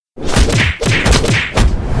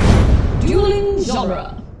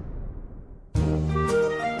genre.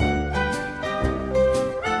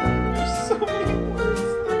 There's so many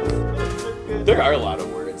words. There are a lot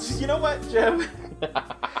of words. You know what, Jeb?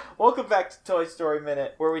 Welcome back to Toy Story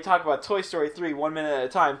Minute, where we talk about Toy Story 3 1 minute at a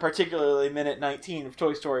time, particularly minute 19 of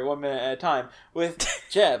Toy Story 1 minute at a time, with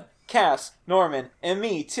Jeb, Cass, Norman, and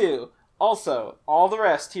me, too. Also, all the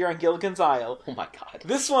rest here on Gilligan's Isle. Oh my god.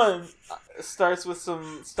 This one starts with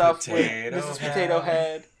some stuff with Mrs. Potato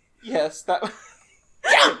Head. Yes, that...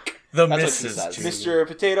 The That's what she Mrs. says. Mr.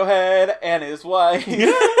 Potato Head and his wife.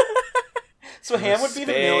 So Ham would be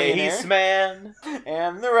the millionaire. Spaceman.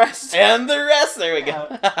 And the rest. And the rest. There we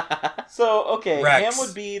go. So, okay, Rex. Ham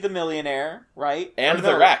would be the millionaire, right? And Or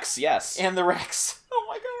the no, Rex, yes. And the Rex. Oh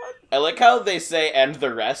my god. I like how they say "and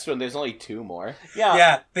the rest" when there's only two more. Yeah.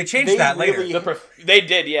 Yeah, they changed They that later. really- They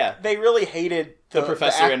did, yeah. They really hated The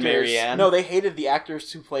professor and actors. Marianne? No, they hated the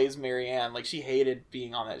actress who plays Marianne. Like, she hated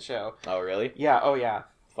being on that show. Oh, really? Yeah, oh yeah.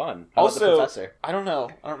 Fun. How about the Also, professor? I don't know.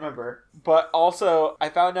 I don't remember. But also, I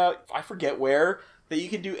found out, I forget where, that you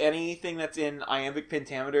can do anything that's in iambic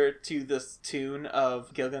pentameter to this tune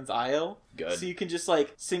of Gilligan's Isle. Good. So you can just,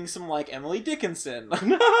 like, sing some, like, Emily Dickinson.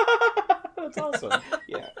 That's awesome.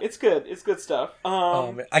 Yeah, it's good. It's good stuff.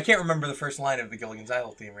 Oh, man. I can't remember the first line of the Gilligan's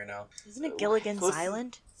Isle theme right now. Isn't it Gilligan's Listen-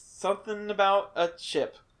 Island? Something about a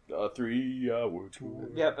ship. A 3-hour tour.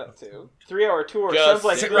 Yeah, that too. 3-hour tour. Just Sounds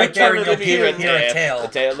like sit the right there and turn of you'll the hear beginning. a tale. A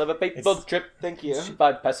tale of a fateful trip. Thank you.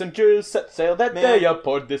 5 passengers set sail that Man. day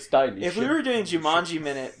aboard this tiny If ship. we were doing Jumanji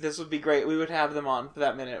Minute, this would be great. We would have them on for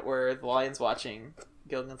that minute where the lion's watching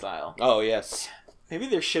Gilligan's Isle. Oh, yes. Maybe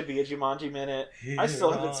there should be a Jumanji Minute. I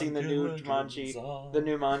still haven't seen the new Jumanji. The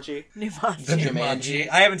new Manji. The Jumanji. Jumanji.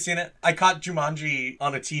 I haven't seen it. I caught Jumanji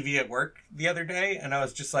on a TV at work the other day, and I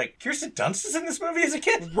was just like, Kirsten Dunst is in this movie as a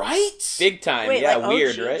kid? Right? Big time. Wait, yeah, like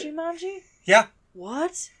weird, OG right? Jumanji? Yeah.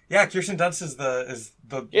 What? Yeah, Kirsten Dunst is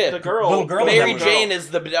the Yeah. The girl. little girl in Mary that movie. Jane is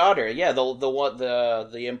the daughter. Yeah,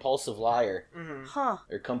 the impulsive liar. Mm-hmm. Huh.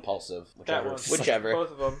 Or compulsive. That Whichever. one. Whichever.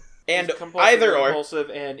 Both of them. And He's compulsive, either or. Impulsive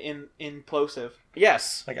and implosive.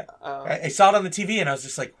 Yes. Like, Um, I saw it on the TV, and I was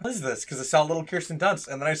just like, what is this? Because I saw little Kirsten Dunst,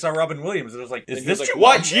 and then I saw Robin Williams, and I was like, is And this he's like, Jumanji?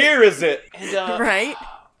 what year is it? and, Right?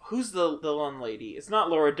 Who's the one lady? It's not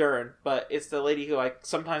Laura Dern, but it's the lady who I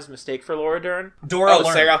sometimes mistake for Laura Dern. Dora Oh,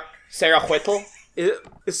 Learn. Sarah Whittle.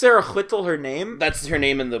 Is Sarah Whittle her name? That's her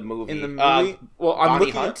name in the movie. In the movie? Well, I'm Bonnie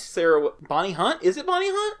looking Hunt? at Sarah... Bonnie Hunt? Is it Bonnie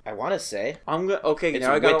Hunt? I want to say. I'm gonna... Okay, It's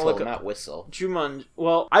now I gotta Whittle, look up... not Whistle. Jumanji.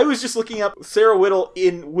 Well, I was just looking up Sarah Whittle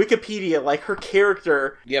in Wikipedia, like her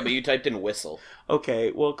character. Yeah, but you typed in Whistle.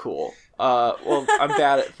 Okay, well, cool. Well, I'm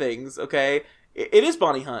bad at things, okay? It is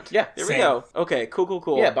Bonnie Hunt. Yeah, There same. we go. Okay,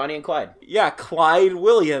 cool. Yeah, Bonnie and Clyde. Yeah, Clyde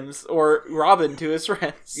Williams, or Robin to his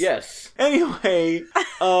friends. Yes. Anyway,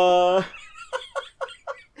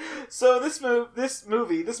 so this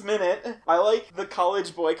minute, I like the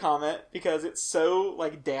college boy comment because it's so,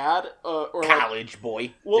 like, dad, or like, College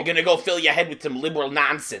boy. Well- You're gonna go fill your head with some liberal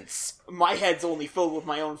nonsense. my head's only filled with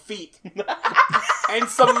my own feet. And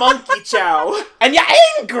some monkey chow. And your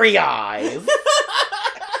angry eyes!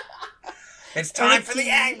 It's time for the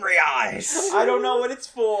angry eyes. I don't know what it's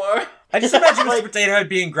for. I just imagine Like- Mr. Potato Head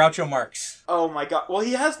being Groucho Marx. Oh my god. Well,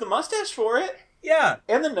 he has the mustache for it. Yeah,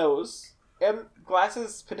 And the nose. And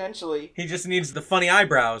glasses, potentially. he just needs the funny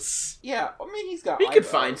eyebrows. Yeah, I mean, he's got We could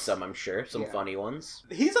eyebrows. find some, I'm sure. Some Yeah. funny ones.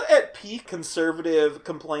 He's at peak conservative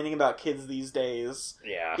complaining about kids these days.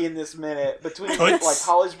 Yeah. In this minute between Toots. like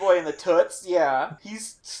College Boy and the Toots, yeah,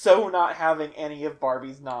 he's so not having any of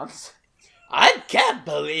Barbie's nonsense. I can't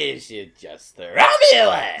believe she just threw me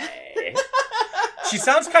away. She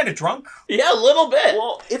sounds kind of drunk. Yeah, a little bit.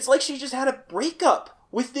 Well, it's like she just had a breakup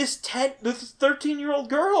with this 13-year-old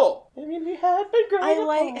girl. I mean, we had been growing I up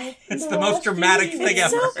like- all It's in the most last dramatic few thing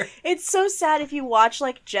years. ever. It's so sad if you watch,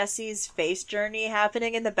 like, Jesse's face journey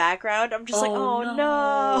happening in the background. I'm just like, Oh, oh no.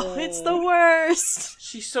 no, it's the worst.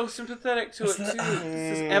 She's so sympathetic to it too. It's the-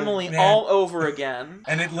 This is Emily man. all over again.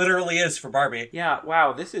 And it literally is for Barbie. Yeah,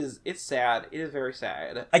 wow, it's sad. It is very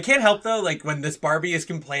sad. I can't help though, like when this Barbie is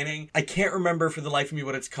complaining, I can't remember for the life of me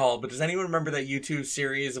what it's called, but does anyone remember that YouTube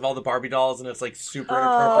series of all the Barbie dolls and it's like super Oh,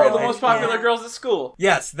 inappropriate? Oh, the most popular Yeah. girls at school.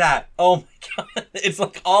 Yes, that. Oh my god. It's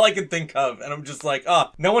like all I can think of, and I'm just like,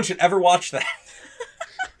 oh, no one should ever watch that.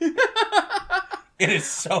 It is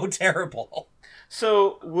so terrible.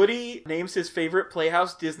 So, Woody names his favorite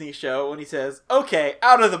Playhouse Disney show when he says, okay,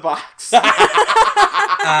 out of the box.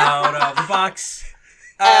 Out of the box.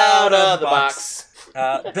 Out of the box.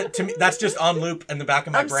 To me, that's just on loop in the back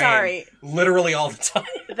of my I'm brain. sorry. Literally all the time.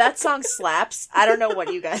 That song slaps. I don't know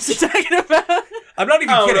what you guys are talking about. I'm not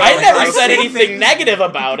even Oh, kidding. no. I Like, never I said say anything things- negative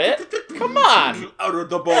about it. Come on. Out of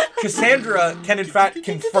the boat. Cassandra can in fact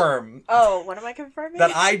confirm Oh, what am I confirming?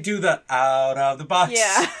 that I do the out of the box.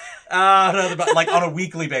 Yeah. Out of the box, like on a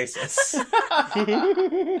weekly basis.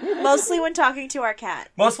 Mostly when talking to our cat.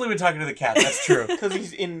 Mostly when talking to the cat, that's true. Because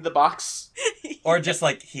he's in the box. Or just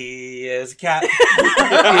like, he is a cat. He is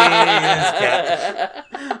a cat.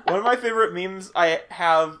 One of my favorite memes I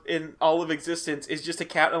have in all of existence is just a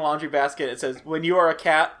cat in a laundry basket. It says, "When you are a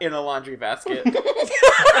cat in a laundry basket."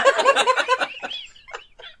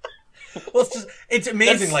 Well, it's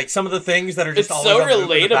amazing, That's- like, some of the things that are just it's always so on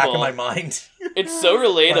loop in the back of relatable. my mind. It's so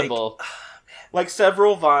relatable. Like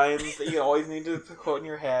several vines that you always need to quote in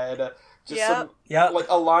your head. Just Yep. some, Yeah. like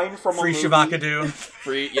a line from Free a movie. Shavakadu.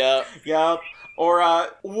 Free, yeah. Yep. Or,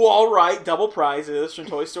 all right, double prizes from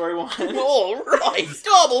Toy Story 1. All right,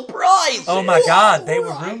 double prize. Oh my god, they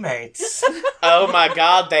were roommates. Oh my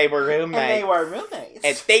god, they were And roommates. they were roommates.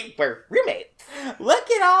 And they were roommates. Look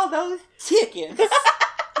at all those chickens.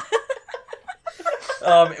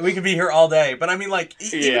 We could be here all day, but I mean, like,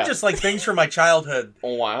 Yeah. even just like things from my childhood,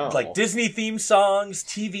 Oh, wow. like Disney theme songs,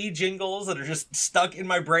 TV jingles that are just stuck in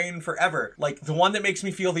my brain forever. Like the one that makes me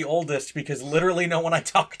feel the oldest, because literally no one I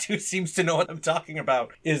talk to seems to know what I'm talking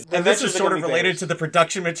about, is, and this Adventures is of sort of Gummy related Bears. to the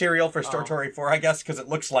production material for Toy Oh. Story 4, I guess, because it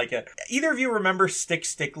looks like it. Either of you remember Stick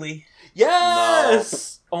Stickly?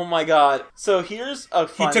 Yes! Oh my god. So here's a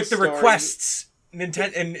He fun took the story. requests. In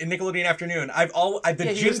Nickelodeon Afternoon, the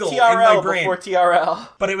Yeah, he was jingle in TRL my brain, before TRL.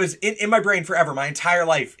 but it was in my brain forever. My entire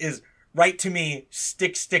life is write to me,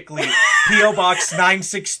 Stick Stickly, P.O. Box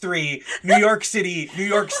 963, New York City, New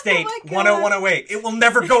York State, my God. 10108. It will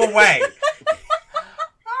never go away.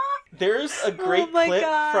 There's a great Oh my clip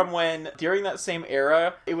God. from when, during that same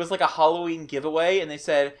era, it was like a Halloween giveaway, and they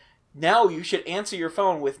said, now you should answer your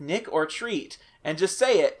phone with Nick or Treat, and just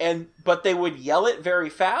say it. But they would yell it very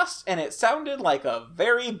fast, and it sounded like a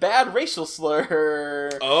very bad racial slur.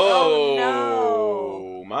 Oh,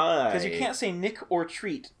 Oh, my. Because you can't say Nick or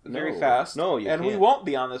Treat very No. fast. No, you and we can't. won't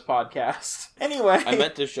be on this podcast. Anyway. I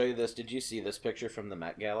meant to show you this. Did you see this picture from the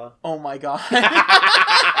Met Gala? Oh my god.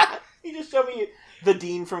 You just showed me the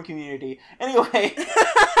dean from Community. Anyway.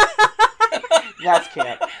 That's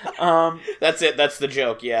camp. That's it. That's the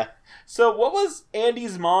joke, yeah. So what was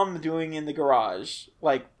Andy's mom doing in the garage,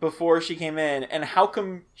 like, before she came in, and how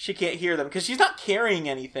come she can't hear them? Because she's not carrying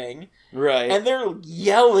anything, Right. and they're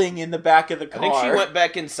yelling in the back of the I car. think she went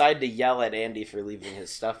back inside to yell at Andy for leaving his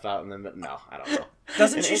stuff out, and then, no, I don't know.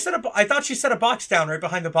 Doesn't she set up? I thought she set a box down right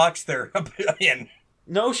behind the box there. In.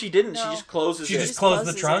 No, she didn't. She No. just closes She it. just closed the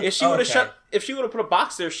closes trunk. If she would have Okay. if she would have put a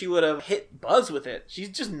box there, she would have hit Buzz with it. She's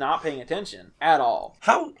just not paying attention at all.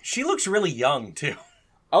 How she looks really young too.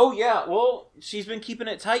 Oh yeah, well, she's been keeping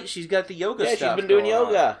it tight. She's got the yoga Yeah, stuff. she's been doing going on.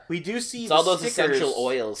 yoga. We do see It's all the those stickers. essential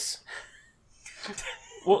oils.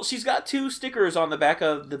 Well, she's got 2 stickers on the back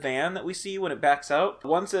of the van that we see when it backs out.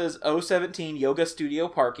 One says 017 Yoga Studio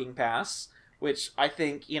Parking Pass, which I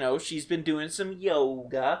think, she's been doing some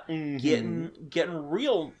yoga, getting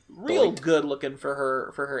real Doink. good looking for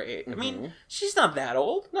her age. I mean, she's not that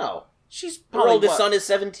old. No. She's Her probably oldest what? son is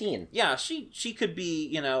 17. Yeah, she could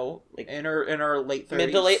be, Like, in her late 30s.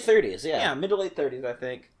 Mid to late 30s, yeah. Yeah, mid to late 30s, I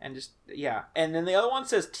think. And just, yeah. And then the other one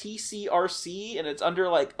says TCRC, and it's under,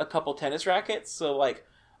 like, a couple tennis rackets. So, like,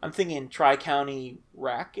 I'm thinking Tri-County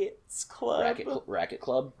Rackets Club? Racket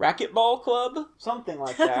Club. Racquetball Club? Something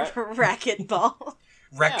like that. Racquetball.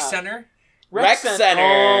 Rec Yeah. Center. Rec Center.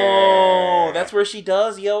 Oh, that's where she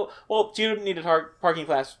does, Well, she wouldn't need a parking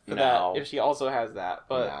class for No. that if she also has that.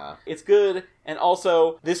 But Nah. it's good. And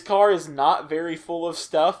also, this car is not very full of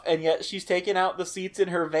stuff, and yet she's taken out the seats in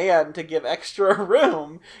her van to give extra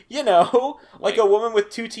room. Like a woman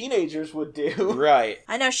with 2 teenagers would do. Right.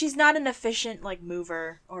 I know, she's not an efficient,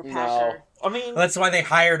 mover or packer. I mean, That's why they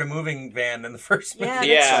hired a moving van in the first movie. Yeah,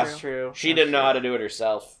 Yeah. that's true. true. She didn't know how to do it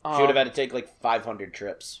herself. She would have Um, had to take 500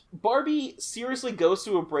 trips. Barbie seriously goes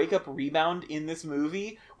through a breakup rebound in this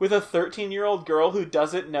movie with a 13-year-old girl who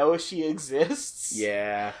doesn't know she exists.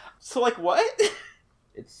 Yeah. So, what?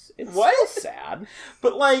 It's What? still sad.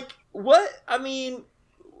 But, what? I mean,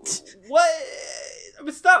 what?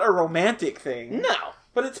 It's not a romantic thing. No.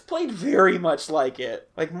 But it's played very much like it.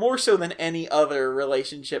 More so than any other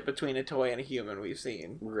relationship between a toy and a human we've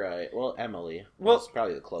seen. Right. Well, Emily. Well- Was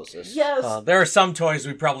probably the closest. Yes. There are some toys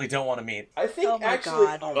we probably don't want to meet. I think Oh my actually...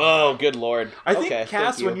 God. Oh, good lord. I think, okay,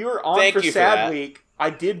 Cass, thank you. when you were on Thank for you for Sad that. Week, I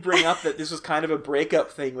did bring up that this was kind of a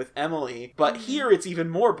breakup thing with Emily, but here it's even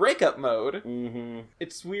more breakup mode. Mm-hmm.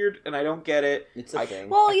 It's weird, and I don't get it. It's a thing.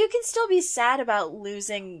 Well, you can still be sad about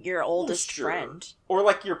losing your oldest sure. friend. Or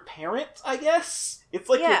like your parent, I guess. It's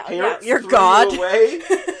like Yeah, your parents your threw God. you away,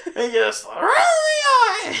 and you're just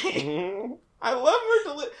really. Mhm. I love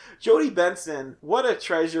her. Jodie Benson, what a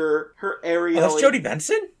treasure. Her Ariel. Oh, that's Jodie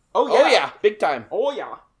Benson? Oh yeah, big time. Oh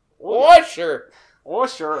yeah. Oh, Oh sure. oh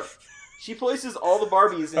sure. She places all the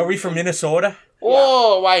Barbies. Are we from Minnesota?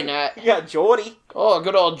 Oh, why not? Yeah, Jodie. Oh,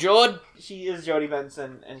 good old Jode. She is Jodie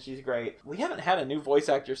Benson, and she's great. We haven't had a new voice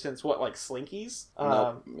actor since what, like Slinkies?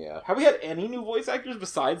 Nope. Yeah. Have we had any new voice actors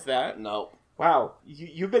besides that? Nope. Wow,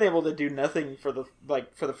 you've been able to do nothing for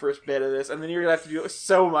the first bit of this, and then you're gonna have to do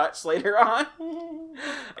so much later on.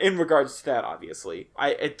 In regards to that, obviously,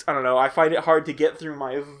 I don't know. I find it hard to get through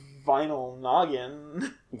my vinyl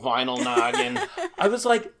noggin. Vinyl noggin. I was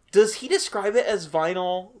like, does he describe it as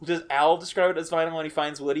vinyl? Does Al describe it as vinyl when he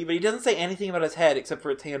finds Woody? But he doesn't say anything about his head except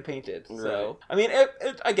for it's hand painted. So, I mean,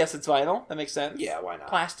 I guess it's vinyl. That makes sense. Yeah, why not?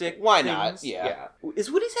 Plastic. Why things. not? Yeah.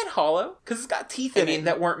 Is Woody's head hollow? Because it's got teeth in it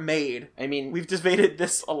that weren't made. I mean, We've debated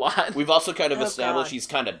this a lot. we've also kind of Oh, established God. he's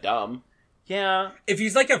kind of dumb. Yeah. If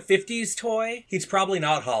he's like a 50s toy, he's probably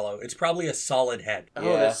not hollow. It's probably a solid head. Oh,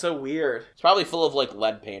 Yeah. that's so weird. It's probably full of like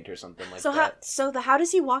lead paint or something like that. How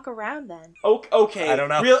does he walk around then? Okay. I don't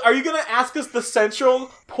know. Are you going to ask us the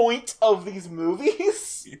central point of these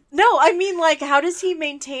movies? No, I mean, like, how does he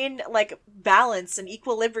maintain, like, balance and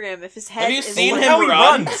equilibrium if his head Have you is seen like, him how he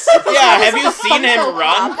run? runs. Yeah, have you seen him Funko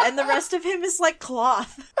run? Pop, and the rest of him is like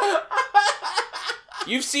cloth.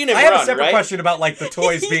 You've seen him I have run, a separate right? question about like the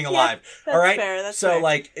toys being Yeah, alive. that's all right, fair, that's so fair.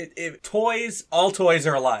 like, if toys, all toys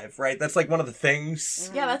are alive, right? That's like one of the things.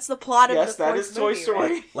 Yeah, that's the plot of Yes, the that fourth is Toy movie, Story.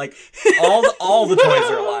 right? Like all the toys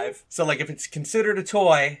are alive. So like, if it's considered a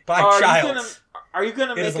toy by a child, Are you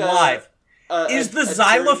gonna it make is alive. Is the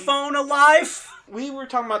xylophone alive? We were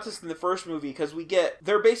talking about this in the first movie because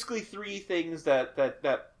there are basically three things that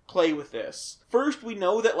play with this. First, we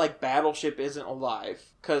know that like Battleship isn't alive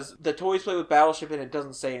because the toys play with Battleship and it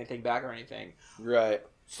doesn't say anything back or anything. Right.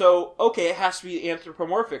 So okay, it has to be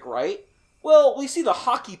anthropomorphic, right? Well, we see the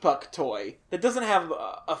hockey puck toy that doesn't have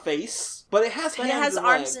a face, but it has But it hands has and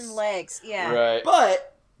arms legs. and legs, yeah. Right.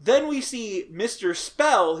 But then we see Mr.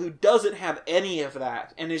 Spell, who doesn't have any of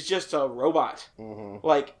that and is just a robot. Mm-hmm.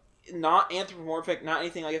 Like, not anthropomorphic, not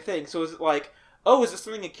anything like a thing. So is it like, oh, is it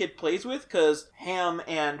something a kid plays with? Because Ham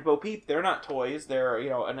and Bo Peep, they're not toys. They're,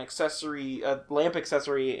 an accessory, a lamp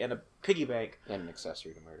accessory, and a piggy bank. And an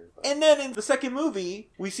accessory to murder. But... And then in the second movie,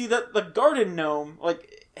 we see that the garden gnome,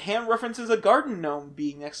 like, Ham references a garden gnome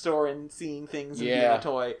being next door and seeing things and being Yeah. a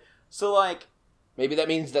toy. So, like... Maybe that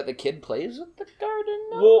means that the kid plays with the garden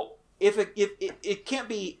gnome? Well, if it can't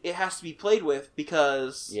be, it has to be played with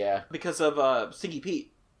because of Stinky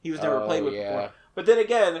Pete. He was never played with before. But then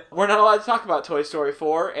again, we're not allowed to talk about Toy Story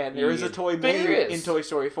 4, and there is a toy made in Toy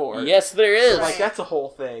Story 4. Yes, there is. So, like, that's a whole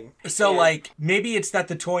thing. So And- like, maybe it's that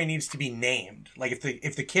the toy needs to be named. Like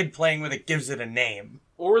if the kid playing with it gives it a name.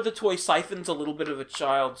 Or the toy siphons a little bit of a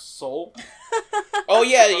child's soul. Oh,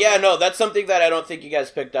 yeah, no, that's something that I don't think you guys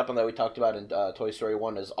picked up on that we talked about in Toy Story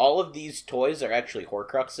 1, is all of these toys are actually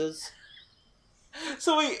Horcruxes.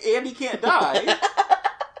 So wait, Andy can't die.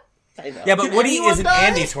 I know. Yeah, but Did Woody anyone isn't die?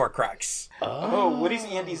 Andy's Horcrux. Oh, Woody's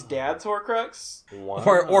Andy's dad's Horcrux? Wow.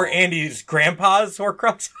 Or Andy's grandpa's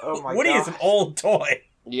Horcrux. Oh my Woody God. is an old toy.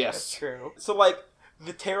 That's Yes. true. So, like,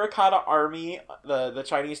 the terracotta army, the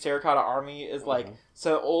Chinese terracotta army is, like,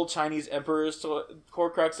 so old Chinese emperor's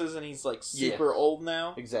Horcruxes, and he's, like, super Yes. old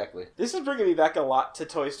now. Exactly. This is bringing me back a lot to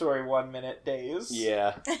Toy Story 1 Minute days.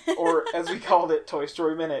 Yeah. Or, as we called it, Toy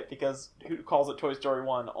Story Minute, because who calls it Toy Story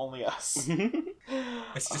 1? Only us.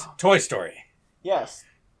 It's just Toy Story. Yes.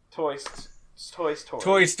 Toy Story.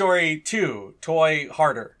 Toy Story 2. Toy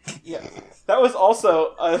Harder. Yeah. That was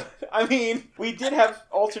also, I mean, we did have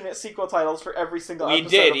alternate sequel titles for every single We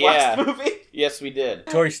episode did, of last yeah. movie. Yes, we did.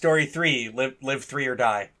 Toy Story 3. Live 3 or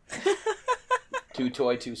die. 2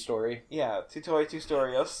 toy, 2 story. Yeah, Two Toy, Two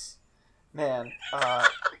Storios. Man,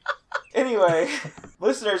 anyway,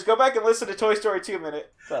 listeners, go back and listen to Toy Story 2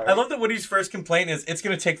 Minute. Sorry. I love that Woody's first complaint is, it's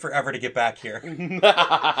going to take forever to get back here. And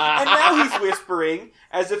now he's whispering,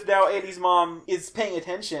 as if now Andy's mom is paying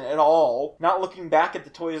attention at all, not looking back at the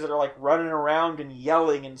toys that are, like, running around and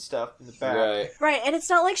yelling and stuff in the back. Right. Right, and it's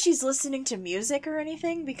not like she's listening to music or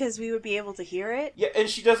anything, because we would be able to hear it. Yeah, and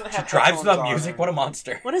she doesn't have Drives headphones without on music? or- What a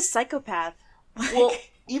monster. What a psychopath. Well,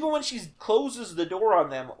 even when she closes the door on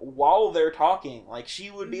them while they're talking, like, she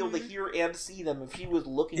would be able to hear and see them if she was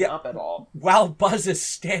looking up at all. While Buzz is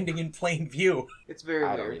standing in plain view. It's very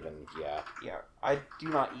I weird. don't even. Yeah. Yeah, I do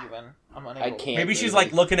not even. I'm unable. I can't. Maybe she's really-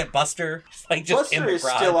 like looking at Buster, like just in Buster the is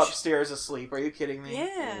garage. still upstairs asleep. Are you kidding me?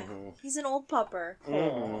 Yeah. He's an old pupper.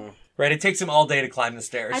 Mhm. Right, it takes him all day to climb the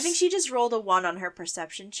stairs. I think she just rolled a 1 on her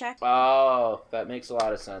perception check. Oh, that makes a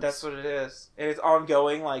lot of sense. That's what it is. And it's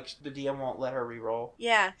ongoing, like, the DM won't let her reroll.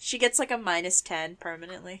 Yeah, she gets like a -10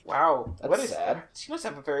 permanently. Wow. That's what is sad. She must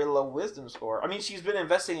have a very low wisdom score. I mean, she's been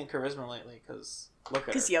investing in charisma lately, because look at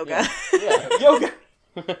her. Because yoga. Yeah, yoga.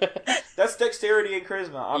 That's dexterity and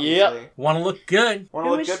charisma, obviously. Want to look good. Want to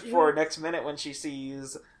Who look is good she? for her next minute when she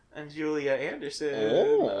sees Julia Anderson.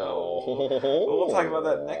 Oh. But we'll talk about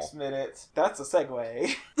that next minute. That's a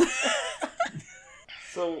segue.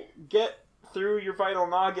 So get through your final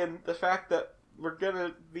noggin the fact that we're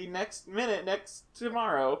gonna be next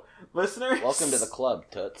tomorrow, listeners. Welcome to the club,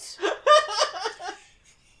 Toots.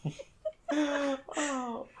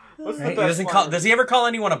 Oh, what's the Right? best line? Does he ever call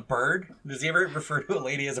anyone a bird? Does he ever refer to a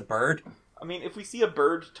lady as a bird? I mean, if we see a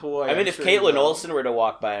bird toy, I mean, I'm if sure he Caitlin will. Olsen were to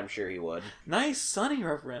walk by, I'm sure he would. Nice Sunny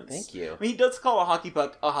reference. Thank you. I mean, he does call a hockey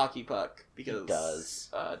puck a hockey puck because He does.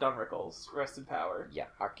 Don Rickles, rest in power. Yeah,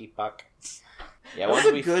 hockey puck. Yeah, That was once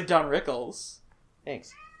a we. good Don Rickles.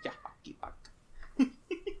 Thanks. Yeah, hockey puck.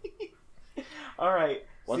 All right.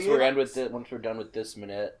 Once See we're you done with once we're done with this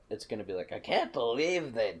minute, it's gonna be like, I can't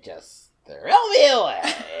believe they just threw me away.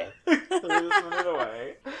 Throw this minute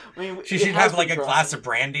away. I mean, She it should has have like been a drawn. glass of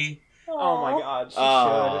brandy. Oh my god, she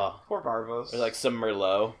Aw. should. Poor Barbos. Or like some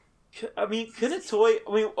Merlot. I mean, could a toy?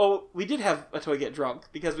 I mean, we did have a toy get drunk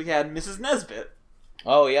because we had Mrs. Nesbit.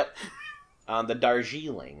 Oh, yep. On the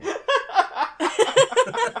Darjeeling.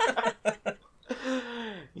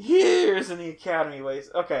 Years in the Academy ways.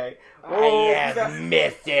 Okay. I Well, we am got-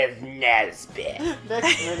 Mrs. Nesbit.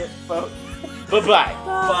 Next minute, folks. Bye-bye.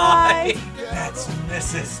 Bye. That's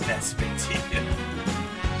Mrs. Nesbit to you.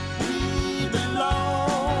 We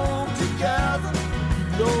belong together.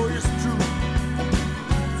 No, it's true.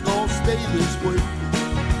 It's gonna stay this way.